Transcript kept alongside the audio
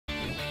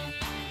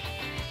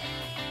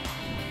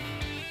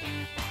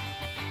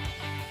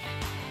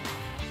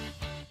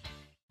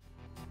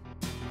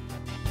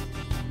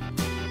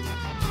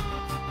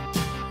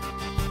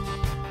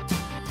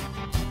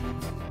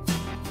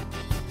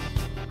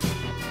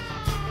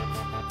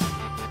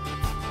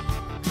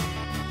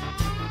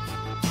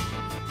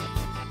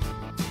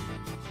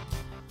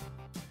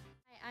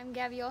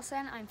Gabby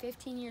Olson. I'm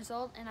 15 years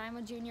old and I'm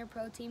a junior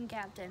pro team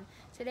captain.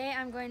 Today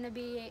I'm going to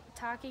be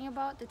talking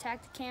about the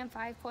Tactacam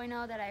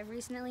 5.0 that I've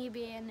recently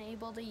been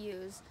able to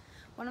use.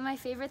 One of my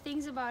favorite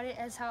things about it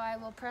is how I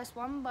will press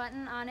one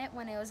button on it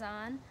when it was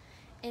on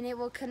and it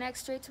will connect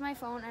straight to my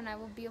phone and I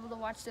will be able to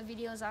watch the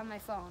videos on my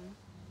phone.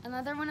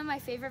 Another one of my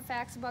favorite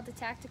facts about the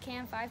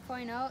Tactacam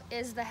 5.0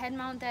 is the head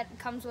mount that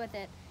comes with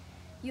it.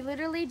 You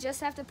literally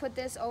just have to put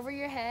this over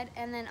your head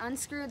and then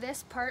unscrew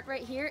this part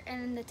right here,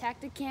 and the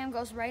Tactacam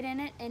goes right in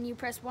it, and you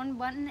press one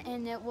button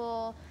and it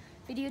will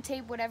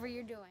videotape whatever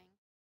you're doing.